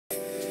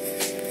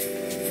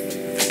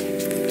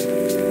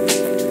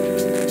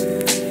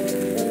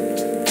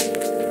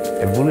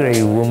A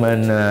Bulgari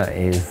woman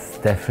is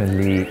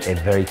definitely a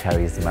very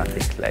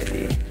charismatic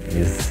lady.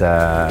 Is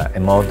a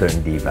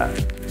modern diva.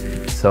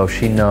 So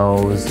she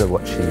knows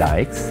what she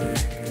likes,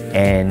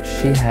 and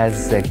she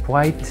has a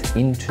quite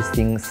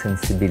interesting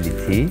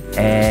sensibility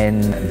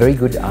and very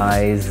good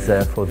eyes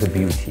for the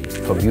beauty,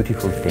 for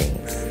beautiful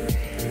things.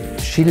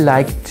 She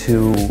liked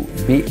to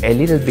be a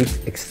little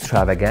bit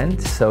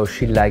extravagant, so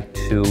she liked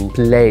to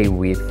play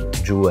with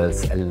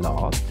jewels a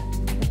lot.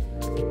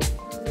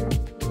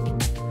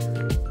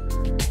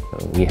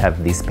 We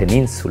have this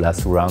peninsula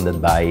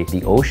surrounded by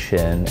the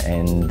ocean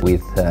and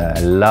with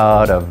a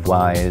lot of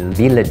wild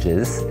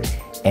villages,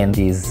 and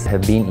these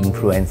have been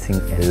influencing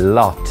a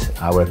lot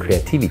our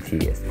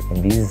creativity.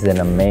 And this is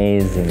an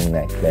amazing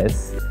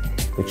necklace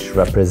which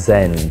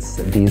represents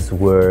this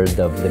world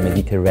of the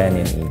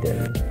Mediterranean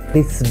Eden.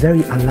 It's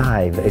very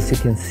alive, as you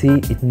can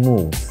see, it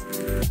moves.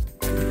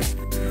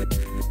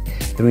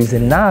 There is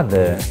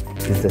another,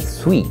 is a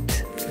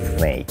sweet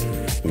snake.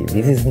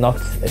 This is not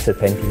a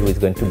serpenti who is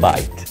going to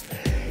bite.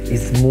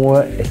 It's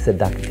more a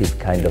seductive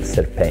kind of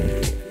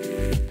serpenti.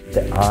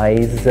 The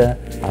eyes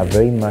are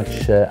very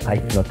much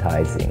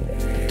hypnotizing.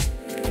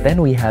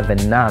 Then we have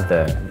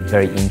another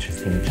very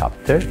interesting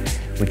chapter,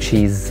 which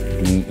is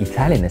the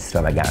Italian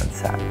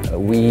extravaganza.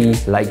 We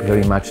like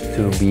very much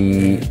to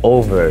be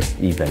over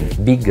even,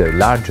 bigger,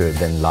 larger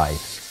than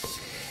life.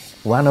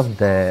 One of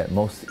the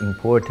most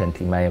important,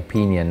 in my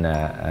opinion,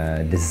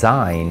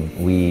 design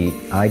we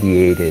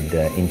ideated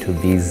into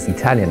this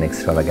Italian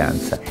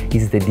extravaganza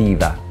is the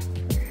diva.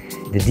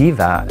 The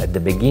diva at the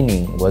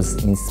beginning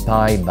was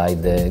inspired by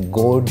the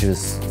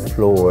gorgeous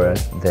floor,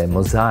 the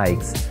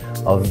mosaics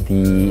of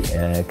the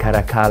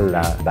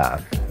Caracalla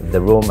bath, the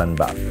Roman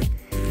bath.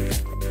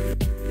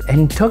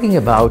 And talking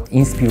about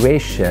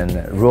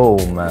inspiration,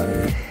 Rome,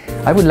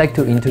 I would like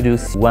to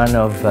introduce one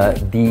of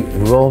the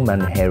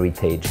Roman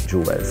heritage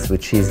jewels,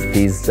 which is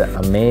this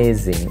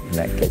amazing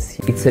necklace.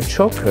 It's a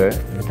choker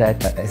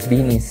that has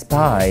been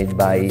inspired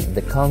by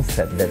the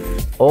concept that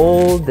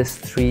all the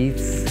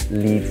streets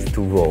lead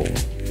to Rome.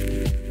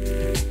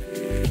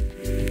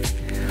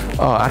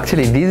 Oh,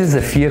 actually, this is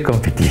a fair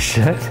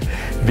competition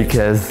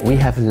because we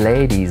have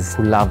ladies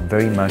who love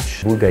very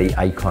much Bulgari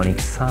iconic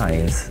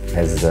signs,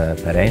 as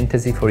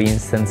parenthesis, for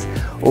instance,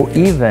 or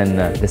even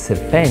the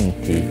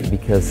serpenti,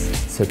 because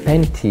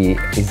serpenti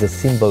is a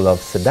symbol of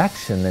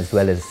seduction as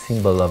well as a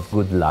symbol of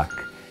good luck.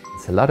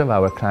 It's a lot of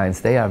our clients,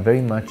 they are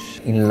very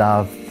much in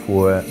love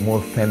for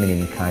more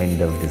feminine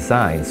kind of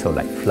design, so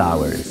like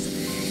flowers.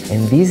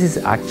 And this is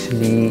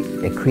actually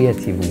a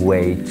creative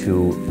way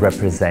to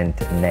represent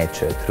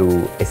nature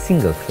through a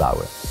single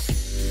flower.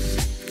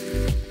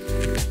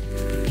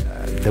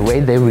 The way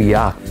they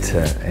react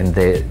and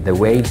the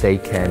way they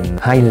can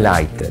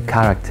highlight the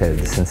character,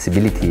 the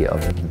sensibility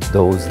of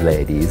those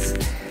ladies,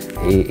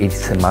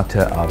 it's a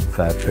matter of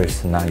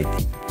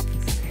personality.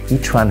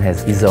 Each one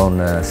has his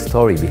own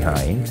story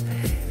behind.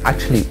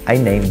 Actually, I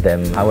named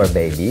them our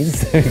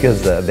babies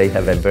because they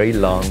have a very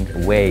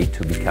long way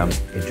to become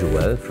a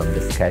jewel, from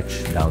the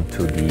sketch down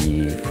to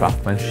the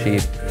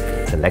craftsmanship,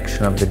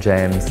 selection of the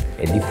gems,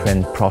 a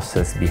different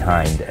process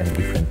behind and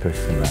different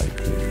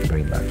personality,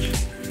 very much.